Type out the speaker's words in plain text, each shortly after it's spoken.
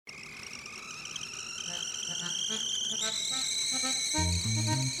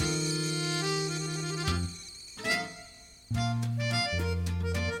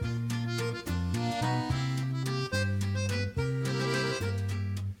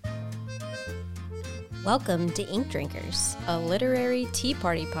Welcome to Ink Drinkers, a literary tea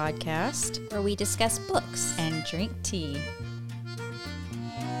party podcast where we discuss books. and drink tea.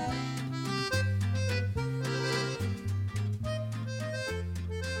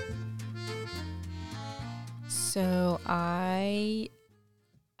 So I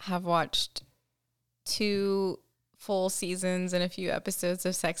have watched 2 full seasons and a few episodes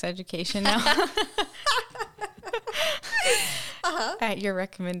of Sex Education now. At your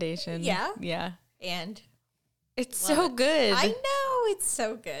recommendation. Yeah? Yeah. And It's so good. I know, it's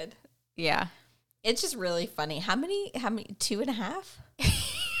so good. Yeah. It's just really funny. How many, 2.5?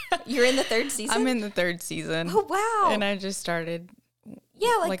 You're in the 3rd season? I'm in the 3rd season. Oh, wow. And I just started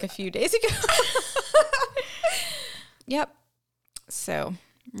yeah, like a few days ago. Yep. So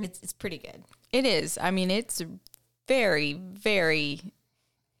it's pretty good. it is. I mean, it's very, very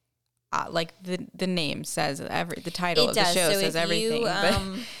like the name says the title of the show says everything. But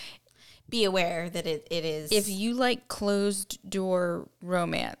be aware that it is. if you like closed door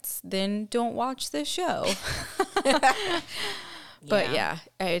romance, then don't watch this show. But yeah,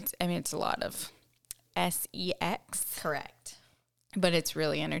 it's a lot of sex, correct. but it's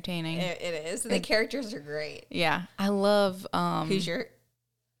really entertaining. It is. And the characters are great. Yeah, I love. Who's your?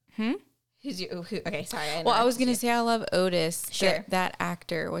 Who's your? Who? Okay, sorry. Well, I was gonna say I love Otis. Sure. That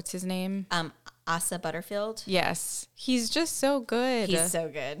actor. What's his name? Asa Butterfield. Yes, he's just so good. He's so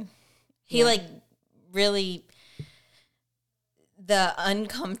good. He like really the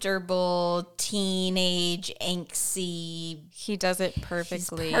uncomfortable teenage angsty. He does it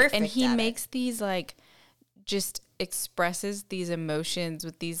perfectly. perfect And he at it. makes these like just expresses these emotions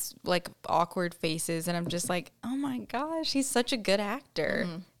with these like awkward faces, and I'm just like, oh my gosh, he's such a good actor.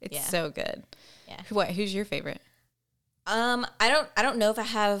 It's Yeah. so good. Yeah. Who's your favorite? I don't know if I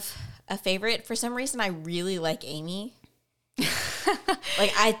have a favorite. For some reason I really like Amy.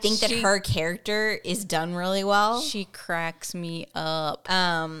 Like I think that her character is done really well. She cracks me up.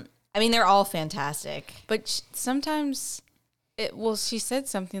 I mean they're all fantastic. But sometimes she said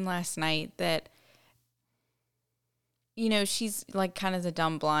something last night that, you know, she's like kind of the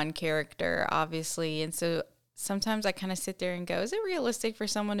dumb blonde character, obviously. And so sometimes I kind of sit there and go, is it realistic for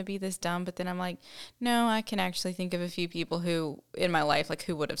someone to be this dumb? But then I'm like, no, I can actually think of a few people who in my life, like,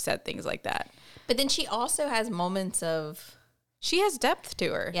 who would have said things like that. But then she also has moments of She has depth to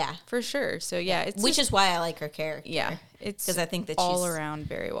her. Yeah. For sure. So yeah, it's which is why I like her character. yeah, it's 'Cause I think that all she's- around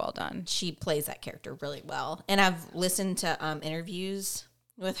very well done. She plays that character really well. And I've listened to interviews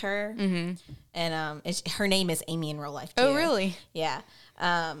with her. Mm-hmm. And her name is Amy in real life, too. Oh, really? Yeah.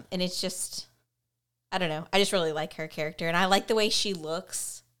 And it's just, I don't know. I just really like her character. And I like the way she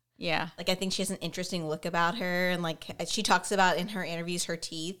looks. Yeah. Like, I think she has an interesting look about her. And, like, she talks about in her interviews her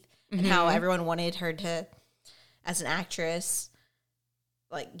teeth and how everyone wanted her to, as an actress,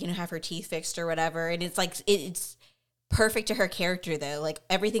 like, you know, have her teeth fixed or whatever. And it's like, it's perfect to her character, though. Like,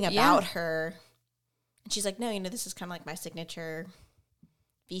 everything about her. And she's like, no, you know, this is kind of like my signature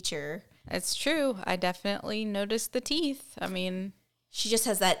feature. It's true. I definitely noticed the teeth. I mean, She just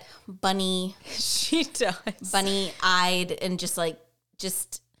has that she does. bunny-eyed and just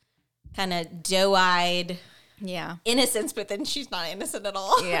kind of doe-eyed Yeah. innocence, but then she's not innocent at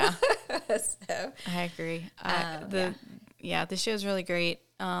all. Yeah. So, I agree. yeah. The show's really great.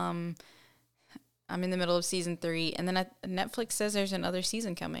 I'm in the middle of season 3, and then Netflix says there's another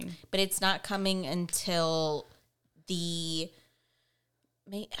season coming. but it's not coming until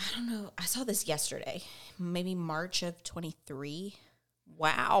I don't know. I saw this yesterday. Maybe March of 23.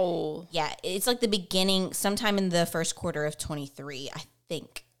 Wow. Yeah, it's like the beginning, sometime in the first quarter of 23, I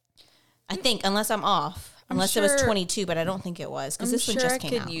think. Unless I'm off. Unless it was 22, but I don't think it was, because this one just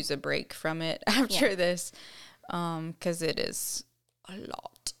came out. I could use a break from it after this, because it is a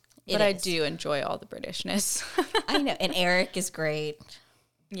lot. But I do enjoy all the Britishness. I know, and Eric is great.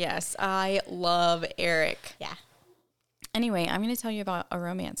 Yes, I love Eric. Yeah. Anyway, I'm going to tell you about a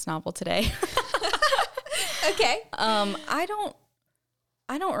romance novel today. Okay. I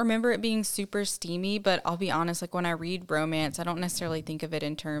don't remember it being super steamy, but I'll be honest, like when I read romance, I don't necessarily think of it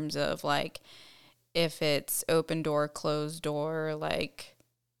in terms of like if it's open door, closed door, like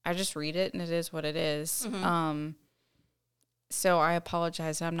I just read it and it is what it is. So I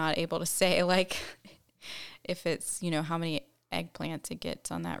apologize. I'm not able to say like if it's, you know, how many eggplants it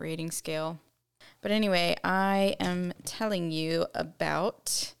gets on that rating scale. But anyway, I am telling you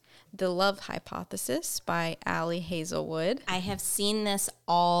about The Love Hypothesis by Allie Hazelwood. I have seen this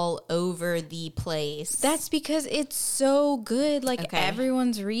all over the place. That's because it's so good. Like, Okay.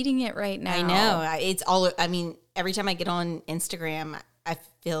 everyone's reading it right now. I know. It's all, I mean, every time I get on Instagram, I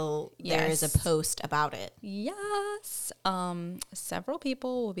feel there is a Yes. post about it. Yes. Several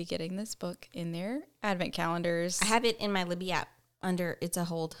people will be getting this book in their advent calendars. I have it in my Libby app under It's a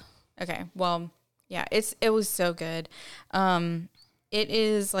Hold. Okay. Well, yeah, it was so good. It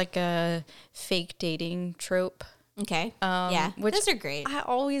is like a fake dating trope. Okay. Yeah. which Those are great. I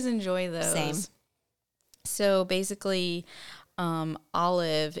always enjoy those. Same. So basically,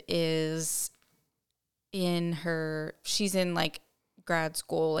 Olive is she's in like grad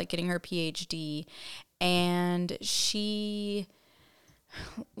school, like getting her PhD, and she,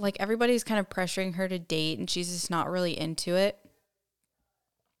 like, everybody's kind of pressuring her to date, and she's just not really into it.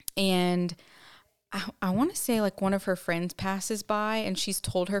 And I want to say, like, one of her friends passes by and she's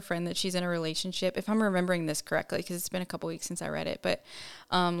told her friend that she's in a relationship, if I'm remembering this correctly, because it's been a couple weeks since I read it. But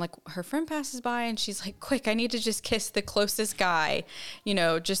like, her friend passes by and she's like, quick, I need to just kiss the closest guy, you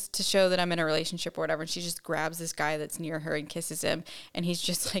know, just to show that I'm in a relationship or whatever. And she just grabs this guy that's near her and kisses him. And he's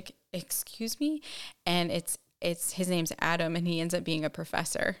just like, excuse me. And it's his name's Adam, and he ends up being a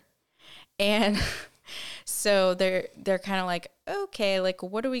professor. And so they're kind of like, okay, like,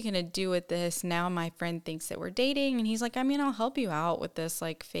 what are we going to do with this? Now my friend thinks that we're dating. And he's like, I mean, I'll help you out with this,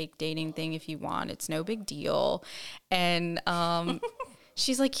 like, fake dating thing if you want. It's no big deal. And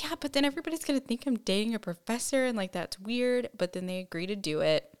she's like, yeah, but then everybody's going to think I'm dating a professor, and, like, that's weird. But then they agree to do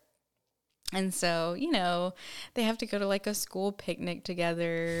it. And so, you know, they have to go to, like, a school picnic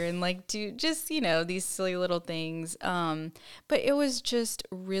together and, like, do just, you know, these silly little things. But it was just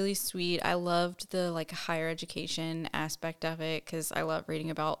really sweet. I loved the, like, higher education aspect of it, because I love reading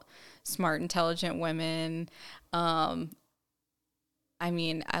about smart, intelligent women. I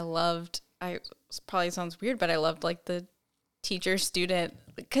mean, it probably sounds weird, but I loved, like, the teacher student,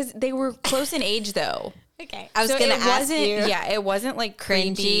 because they were close in age, though. Okay. I was going to ask you. Yeah, it wasn't like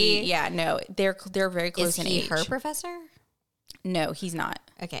creepy. Cringy. Yeah, no, they're very close Is in he age. her professor? No, he's not.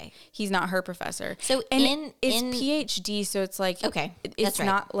 Okay. He's not her professor. So and it's PhD, so it's like, Okay, it's that's right.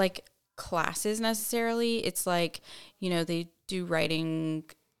 not like classes necessarily. It's like, you know, they do writing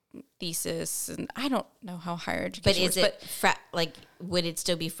thesis, and I don't know how higher education But is it, like, would it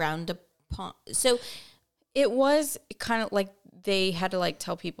still be frowned upon? So it was kind of like they had to, like,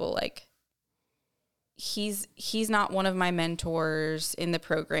 tell people, like, he's not one of my mentors in the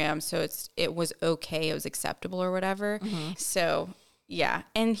program, so it was okay, it was acceptable or whatever. Mm-hmm. So yeah,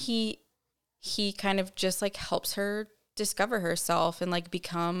 and he kind of just, like, helps her discover herself and, like,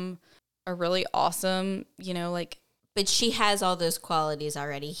 become a really awesome, you know, like. But she has all those qualities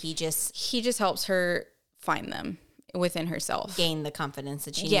already. He just helps her find them within herself. gain the confidence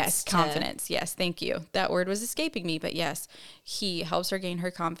that she needs. Yes, confidence. Yes, thank you. That word was escaping me, but yes, he helps her gain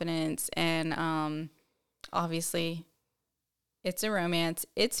her confidence. And obviously, it's a romance.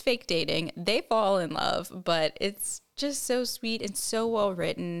 It's fake dating. They fall in love, but it's just so sweet and so well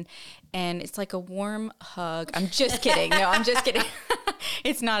written. And it's like a warm hug. I'm just kidding. No, I'm just kidding.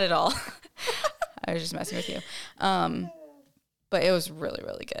 It's not at all. I was just messing with you. But it was really,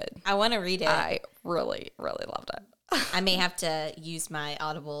 really good. I want to read it. I really, really loved it. I may have to use my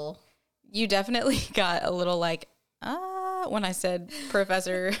Audible. You definitely got a little like, when I said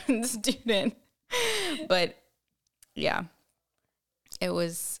professor and student. But yeah, it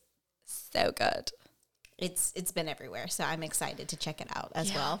was so good. It's been everywhere, so I'm excited to check it out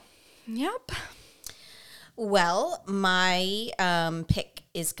as well. Yep. Well, my pick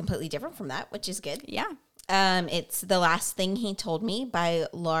is completely different from that, which is good. Yeah. It's The Last Thing He Told Me by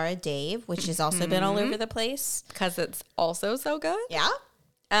Laura Dave, which has also been all over the place. Because it's also so good.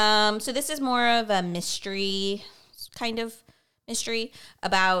 Yeah. So this is more of a mystery, kind of mystery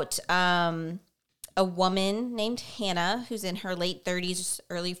about a woman named Hannah who's in her late 30s,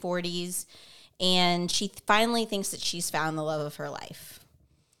 early 40s, and she finally thinks that she's found the love of her life.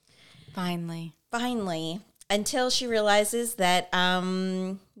 Finally, until she realizes that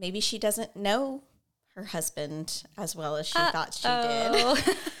maybe she doesn't know her husband as well as she thought she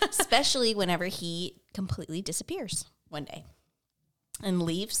did, especially whenever he completely disappears one day and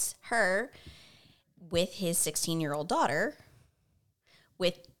leaves her with his 16-year-old daughter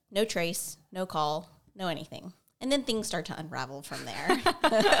with no trace, no call, no anything. And then things start to unravel from there.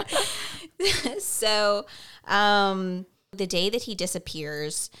 So the day that he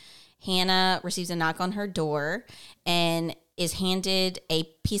disappears, Hannah receives a knock on her door and is handed a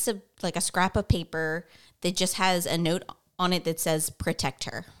piece of, like, a scrap of paper that just has a note on it that says, "Protect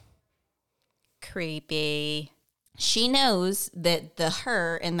her." creepy. she knows that the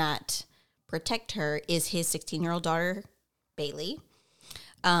her and that protect her is his 16-year-old daughter, Bailey.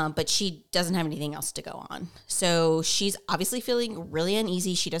 But she doesn't have anything else to go on. So she's obviously feeling really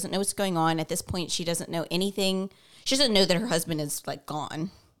uneasy. She doesn't know what's going on. At this point, she doesn't know anything. She doesn't know that her husband is like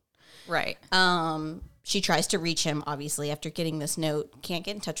gone. Right. She tries to reach him, obviously, after getting this note. Can't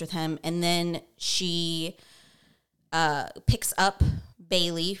get in touch with him. And then she picks up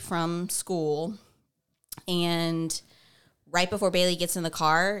Bailey from school. And right before Bailey gets in the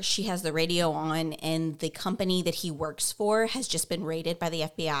car, she has the radio on, and the company that he works for has just been raided by the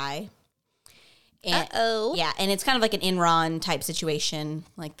FBI. Uh-oh. Yeah, and it's kind of like an Enron type situation,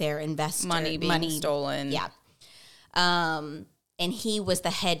 like their investor Money being stolen. Yeah. And he was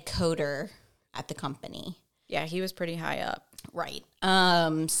the head coder at the company. Yeah, he was pretty high up. Right.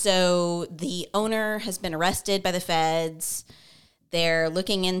 So the owner has been arrested by the feds. They're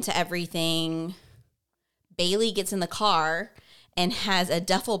looking into everything. Bailey gets in the car and has a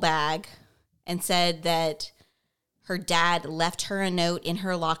duffel bag and said that her dad left her a note in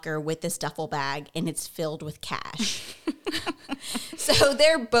her locker with this duffel bag, and it's filled with cash. So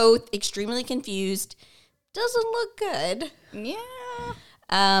they're both extremely confused. Doesn't look good. Yeah.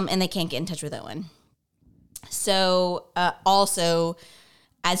 And they can't get in touch with Owen. So also,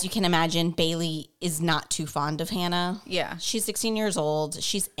 as you can imagine, Bailey is not too fond of Hannah. Yeah. She's 16 years old.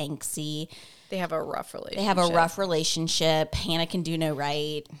 She's angsty. They have a rough relationship. Hannah can do no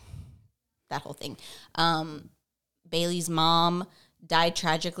right. That whole thing. Bailey's mom died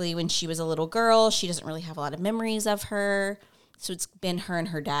tragically when she was a little girl. She doesn't really have a lot of memories of her. So it's been her and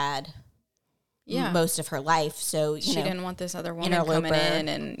her dad most of her life. So, she didn't want this other woman interloper. coming in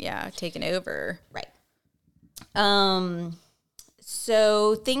and taking over. Right.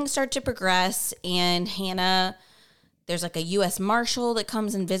 So things start to progress, and Hannah, there's like a U.S. Marshal that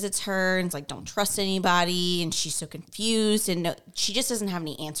comes and visits her and is like, don't trust anybody. And she's so confused, and she just doesn't have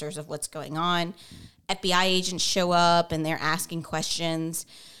any answers of what's going on. FBI agents show up and they're asking questions.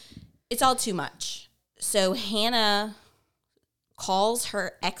 It's all too much. So Hannah calls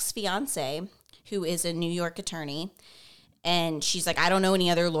her ex-fiance, who is a New York attorney, and she's like, I don't know any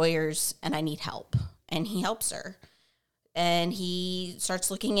other lawyers and I need help. And he helps her. And he starts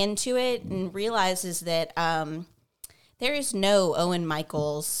looking into it and realizes that there is no Owen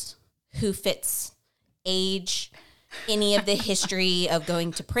Michaels who fits age, any of the history of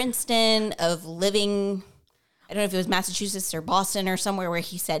going to Princeton, of living, I don't know if it was Massachusetts or Boston or somewhere where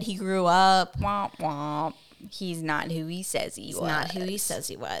he said he grew up. Womp womp. He's not who he says he was. He's not who he says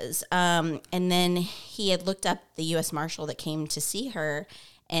he was. And then he had looked up the U.S. Marshal that came to see her,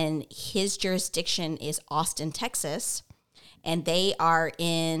 and his jurisdiction is Austin, Texas. And they are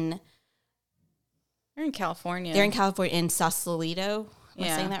in... They're in California. They're in California, in Sausalito. Am I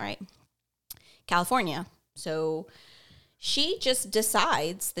saying that right? California. So she just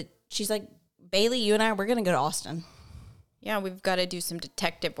decides that she's like, Bailey, you and I, we're going to go to Austin. Yeah, we've got to do some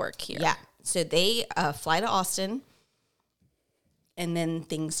detective work here. Yeah. So they fly to Austin, and then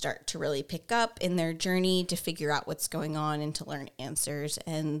things start to really pick up in their journey to figure out what's going on and to learn answers.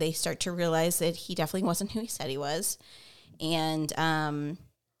 And they start to realize that he definitely wasn't who he said he was. And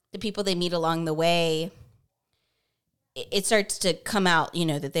the people they meet along the way, it starts to come out,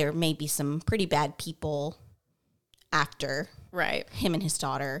 that there may be some pretty bad people after him and his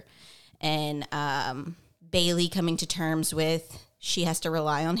daughter. And Bailey coming to terms with she has to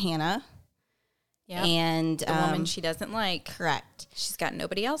rely on Hannah. Yep. And the woman she doesn't like. Correct. She's got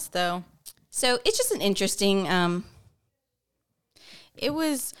nobody else, though. So it's just an interesting...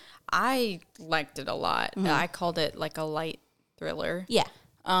 I liked it a lot. Mm-hmm. I called it like a light thriller. Yeah.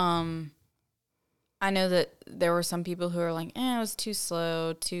 I know that there were some people who were like, it was too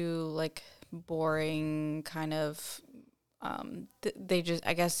slow, too like boring, kind of. They just,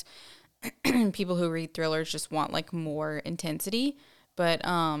 I guess, people who read thrillers just want like more intensity. But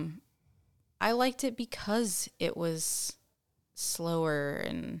I liked it because it was slower,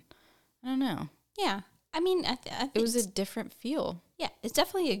 and I don't know. Yeah. I mean, I think it was a different feel. Yeah, it's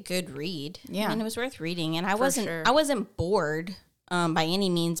definitely a good read. Yeah, I mean, it was worth reading, and I wasn't bored by any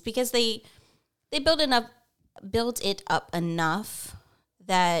means, because they built it up enough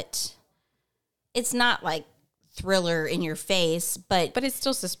that it's not like thriller in your face, but it's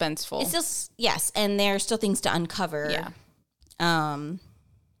still suspenseful. It's still, yes, and there are still things to uncover. Yeah.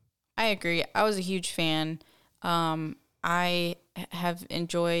 I agree. I was a huge fan. I have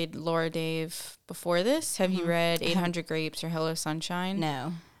enjoyed Laura Dave before this. Have you read 800 Grapes or Hello Sunshine?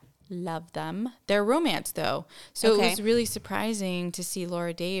 No. Love them. They're romance, though. So it was really surprising to see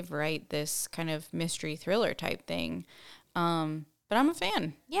Laura Dave write this kind of mystery thriller type thing. But I'm a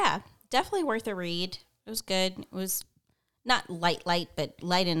fan. Yeah, definitely worth a read. It was good. It was not light, but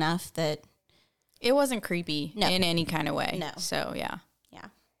light enough that It wasn't creepy No. in any kind of way. No. So, yeah. yeah.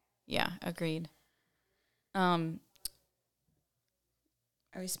 Yeah, agreed. Are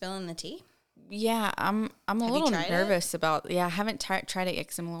we spilling the tea? Yeah, I'm a Have you little tried nervous about. Yeah, I haven't tried it yet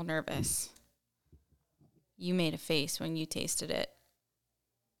 'cause I'm a little nervous. You made a face when you tasted it.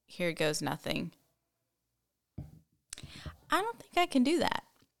 Here goes nothing. I don't think I can do that.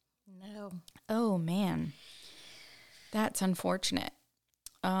 No. Oh man, that's unfortunate.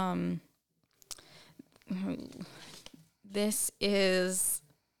 This is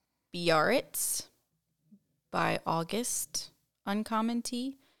Biarritz by August Uncommon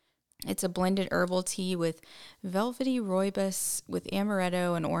Tea. It's a blended herbal tea with velvety rooibos with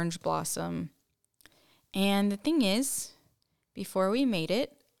amaretto and orange blossom. And the thing is, before we made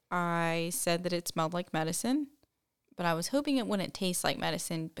it, I said that it smelled like medicine, but I was hoping it wouldn't taste like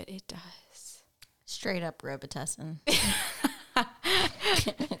medicine, but it does. Straight up Robitussin.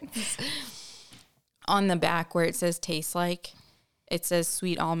 On the back where it says taste like, it says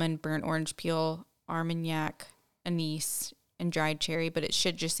sweet almond, burnt orange peel, Armagnac, anise, and dried cherry, but it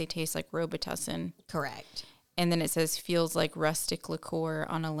should just say tastes like Robitussin. Correct. And then it says feels like rustic liqueur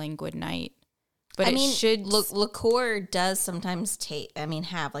on a languid night. But I it mean, should liqueur does sometimes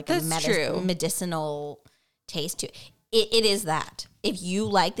have like That's true. medicinal taste to it. It is that. If you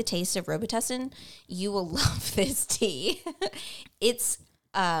like the taste of Robitussin, you will love this tea. It's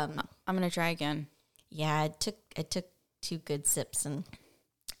I'm gonna try again. yeah, it took 2 good sips and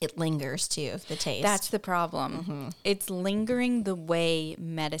it lingers too, the taste. That's the problem. Mm-hmm. It's lingering the way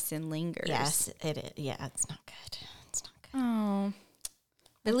medicine lingers. yes, it is. Yeah, it's not good. It's not good. Oh,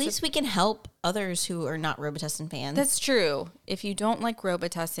 But at least we can help others who are not Robitussin fans. that's true. If you don't like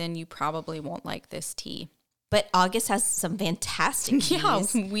Robitussin, you probably won't like this tea. But August has some fantastic teas. Yeah,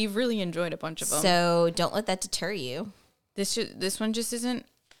 we really enjoyed a bunch of them. So don't let that deter you. This one just isn't.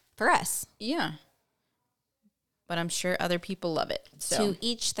 For us. Yeah. But I'm sure other people love it. So To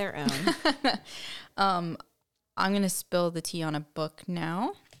each their own. I'm going to spill the tea on a book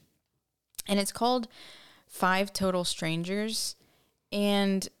now. And it's called 5 Total Strangers.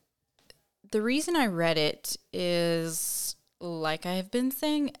 And the reason I read it is, like I have been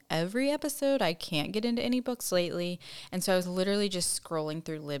saying every episode, I can't get into any books lately. And so I was literally just scrolling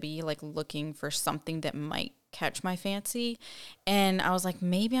through Libby, like looking for something that might catch my fancy. And I was like,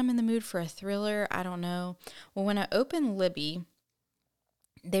 maybe I'm in the mood for a thriller. I don't know. Well, when I opened Libby,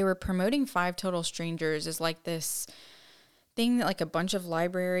 they were promoting 5 Total Strangers as like this thing that like a bunch of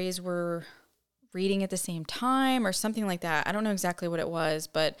libraries were reading at the same time or something like that. I don't know exactly what it was,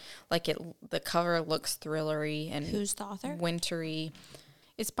 but like the cover looks thrillery and Who's the author? Wintry.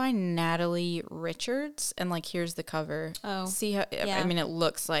 It's by Natalie Richards, and like here's the cover. Oh, see how? yeah. I mean, it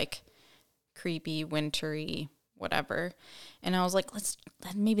looks like creepy, wintry, whatever. And I was like,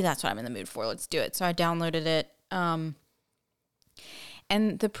 maybe that's what I'm in the mood for. Let's do it. So I downloaded it.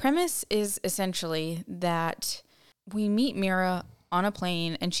 And the premise is essentially that we meet Mira on a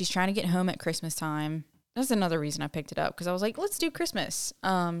plane, and she's trying to get home at Christmas time. That's another reason I picked it up, because I was like, let's do Christmas.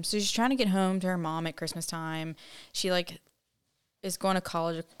 So she's trying to get home to her mom at Christmas time. She like is going to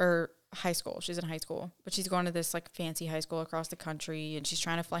college or high school. She's in high school, but she's going to this like fancy high school across the country, and she's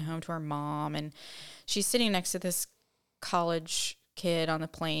trying to fly home to her mom, and she's sitting next to this college kid on the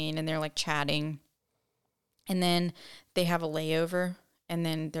plane, and they're like chatting, and then they have a layover, and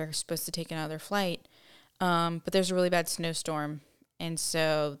then they're supposed to take another flight, but there's a really bad snowstorm, and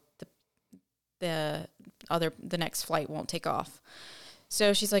so the next flight won't take off.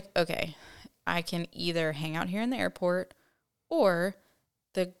 So she's like, okay, I can either hang out here in the airport, or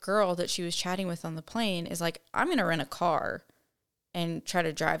the girl that she was chatting with on the plane is like, I'm going to rent a car and try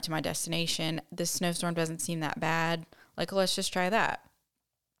to drive to my destination. This snowstorm doesn't seem that bad. Like, let's just try that.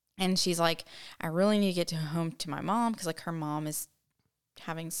 And she's like, I really need to get home to my mom, because like her mom is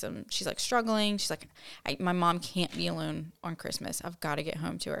she's like struggling. She's like, my mom can't be alone on Christmas. I've got to get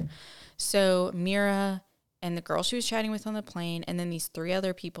home to her. So Mira and the girl she was chatting with on the plane, and then these 3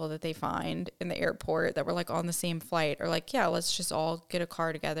 other people that they find in the airport that were like on the same flight, are like, yeah, let's just all get a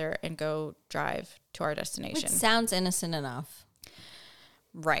car together and go drive to our destination. Which sounds innocent enough.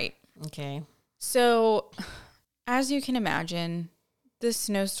 Right. Okay. So as you can imagine, the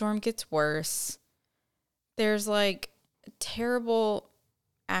snowstorm gets worse. There's like terrible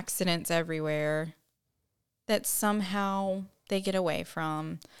accidents everywhere that somehow they get away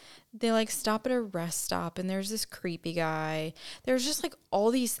from. They like stop at a rest stop and there's this creepy guy. There's just like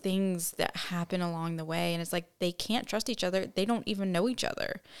all these things that happen along the way. And it's like they can't trust each other. They don't even know each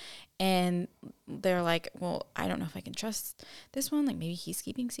other. And they're like, well, I don't know if I can trust this one. Like maybe he's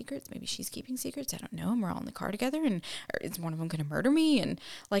keeping secrets. Maybe she's keeping secrets. I don't know. And we're all in the car together. And is one of them going to murder me? And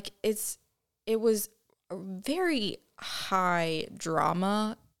like it was a very high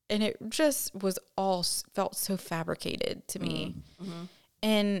drama. And it just was all felt so fabricated to me. Mm-hmm.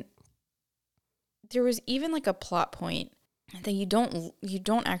 And there was even like a plot point that you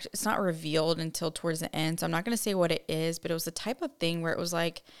don't actually, it's not revealed until towards the end. So I'm not going to say what it is, but it was the type of thing where it was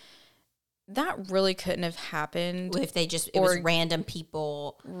like, that really couldn't have happened. If they just, it was random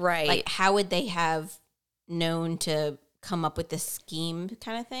people. Right. Like, how would they have known to come up with this scheme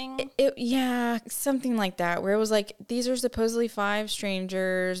kind of thing? Yeah, something like that, where it was like, these are supposedly 5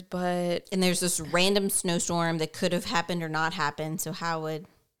 strangers, but... And there's this random snowstorm that could have happened or not happened, so how would...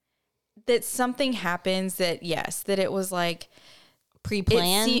 That something happens that, yes, that it was like...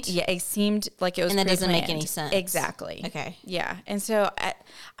 Pre-planned? It seemed like it was And that pre-planned. doesn't make any sense. Exactly. Okay. Yeah, and so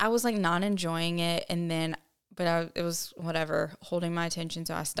I was like not enjoying it, and then... But it was whatever, holding my attention,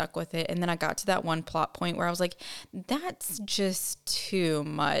 so I stuck with it. And then I got to that one plot point where I was like, that's just too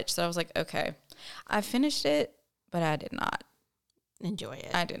much. So I was like, okay. I finished it, but I did not enjoy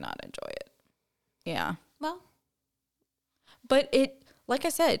it. I did not enjoy it. Yeah. Well. But it, like I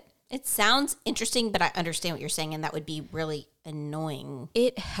said. It sounds interesting, but I understand what you're saying, and that would be really annoying.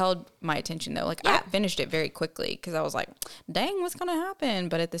 It held my attention, though. Like, yeah. I finished it very quickly because I was like, dang, what's going to happen?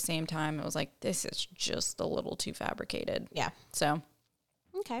 But at the same time, it was like, this is just a little too fabricated. Yeah. So.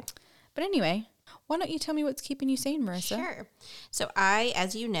 Okay. But anyway, why don't you tell me what's keeping you sane, Marissa? Sure. So I,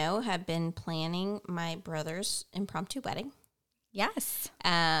 as you know, have been planning my brother's impromptu wedding. Yes.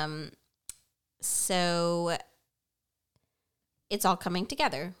 So it's all coming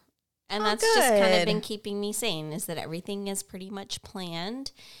together. And that's good. Just kind of been keeping me sane, is that everything is pretty much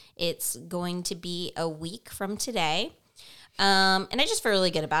planned. It's going to be a week from today. And I just feel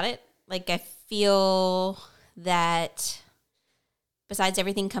really good about it. Like, I feel that besides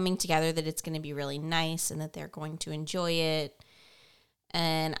everything coming together, that it's going to be really nice and that they're going to enjoy it.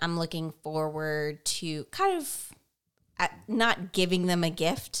 And I'm looking forward to kind of not giving them a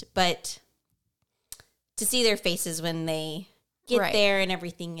gift, but to see their faces when they get there and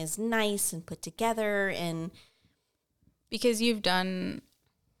everything is nice and put together. And because you've done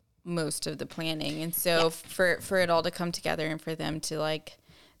most of the planning, and so for it all to come together and for them to like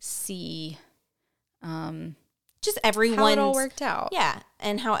see just everyone, how it all worked out. Yeah.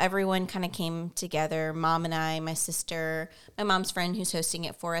 And how everyone kind of came together. Mom and I, my sister, my mom's friend who's hosting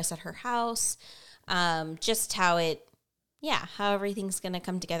it for us at her house. Just how how everything's going to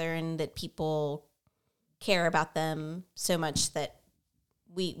come together, and that people care about them so much that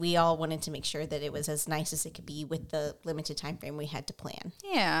we all wanted to make sure that it was as nice as it could be with the limited time frame we had to plan.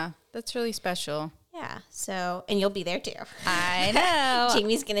 Yeah, that's really special. Yeah. So, and you'll be there too. I know.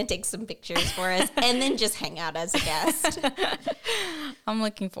 Jamie's going to take some pictures for us and then just hang out as a guest. I'm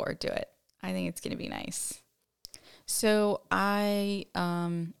looking forward to it. I think it's going to be nice. So I,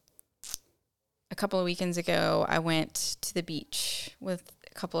 a couple of weekends ago, I went to the beach with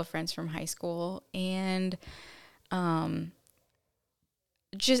a couple of friends from high school, and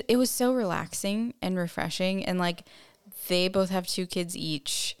it was so relaxing and refreshing. And like, they both have 2 kids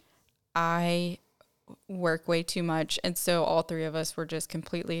each. I work way too much, and so all 3 of us were just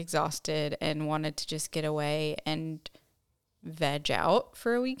completely exhausted and wanted to just get away and veg out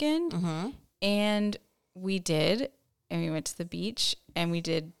for a weekend. Mm-hmm. And we did. And we went to the beach, and we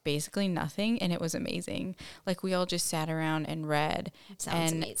did basically nothing, and it was amazing. Like, we all just sat around and read.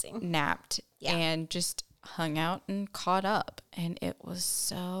 Sounds amazing. Napped and just hung out and caught up, and it was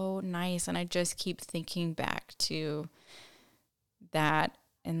so nice. And I just keep thinking back to that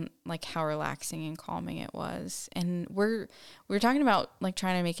and like how relaxing and calming it was. And we're talking about like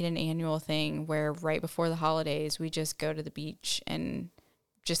trying to make it an annual thing where right before the holidays we just go to the beach and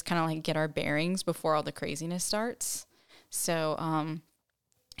just kind of like get our bearings before all the craziness starts. So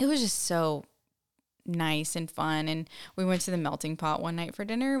it was just so nice and fun. And we went to the Melting Pot one night for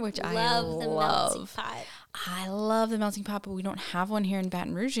dinner, which I love. The Melting Pot. I love the Melting Pot, but we don't have one here in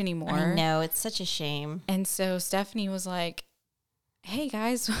Baton Rouge anymore. I know, it's such a shame. And so Stephanie was like, hey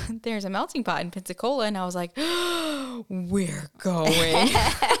guys, there's a Melting Pot in Pensacola. And I was like, we're going.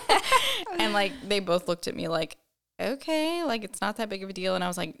 And like, they both looked at me like, okay, like it's not that big of a deal. And I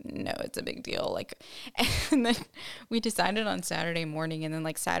was like, no, it's a big deal. Like, and then we decided on Saturday morning, and then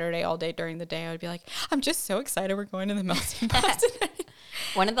like Saturday all day during the day, I would be like, I'm just so excited we're going to the Melting Pot tonight.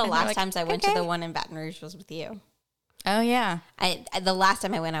 One of the last times I went to the one in Baton Rouge was with you. Oh yeah. The last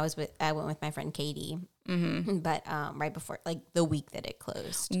time I went with my friend Katie. Mm-hmm. But right before, like the week that it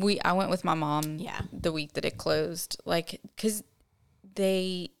closed. I went with my mom. Yeah. The week that it closed, like because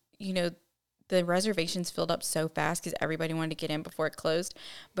they, the reservations filled up so fast because everybody wanted to get in before it closed.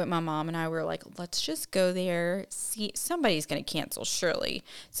 But my mom and I were like, let's just go there. See, somebody's going to cancel, surely.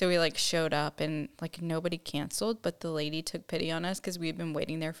 So we like showed up and like nobody canceled. But the lady took pity on us because we had been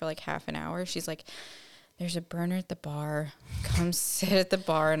waiting there for like half an hour. She's like, there's a burner at the bar. Come sit at the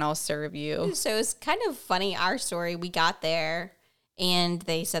bar and I'll serve you. So it's kind of funny, our story. We got there and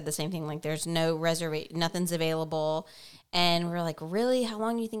they said the same thing. Like there's no reservation, nothing's available. And we're like, really? How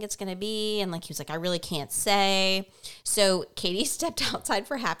long do you think it's going to be? And like, he was like, I really can't say. So Katie stepped outside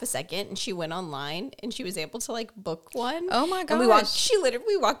for half a second and she went online and she was able to like book one. Oh my gosh. And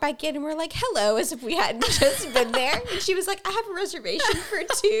we walked back in and we're like, hello, as if we hadn't just been there. And she was like, I have a reservation for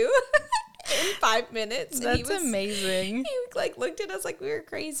 2 in 5 minutes. That's amazing. He like looked at us like we were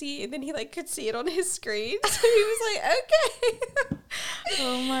crazy. And then he like could see it on his screen. So he was like, okay.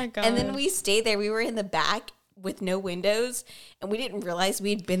 Oh my God. And then we stayed there. We were in the back with no windows, and we didn't realize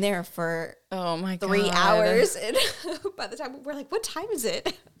we'd been there for 3 hours. And by the time we're like, what time is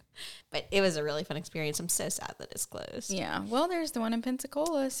it? But it was a really fun experience. I'm so sad that it's closed. Yeah. Well, there's the one in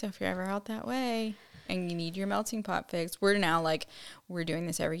Pensacola. So if you're ever out that way and you need your melting pot fixed, we're now like, we're doing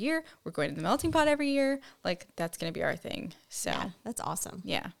this every year. We're going to the melting pot every year. Like that's going to be our thing. So yeah, that's awesome.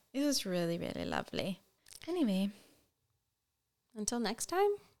 Yeah. It was really, really lovely. Anyway. Until next time.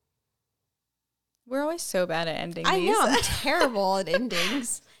 We're always so bad at ending I these. know, I'm terrible at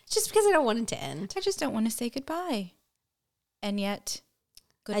endings. It's just because I don't want it to end. I just don't want to say goodbye. And yet,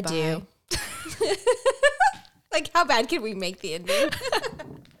 goodbye. I do. Like, how bad can we make the ending?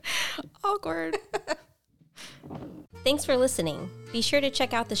 Awkward. Thanks for listening. Be sure to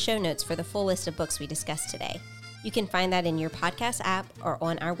check out the show notes for the full list of books we discussed today. You can find that in your podcast app or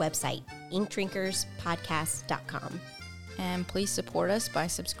on our website, inkdrinkerspodcast.com. And please support us by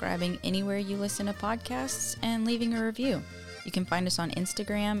subscribing anywhere you listen to podcasts and leaving a review. You can find us on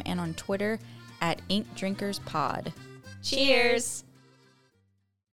Instagram and on Twitter at InkDrinkersPod. Cheers!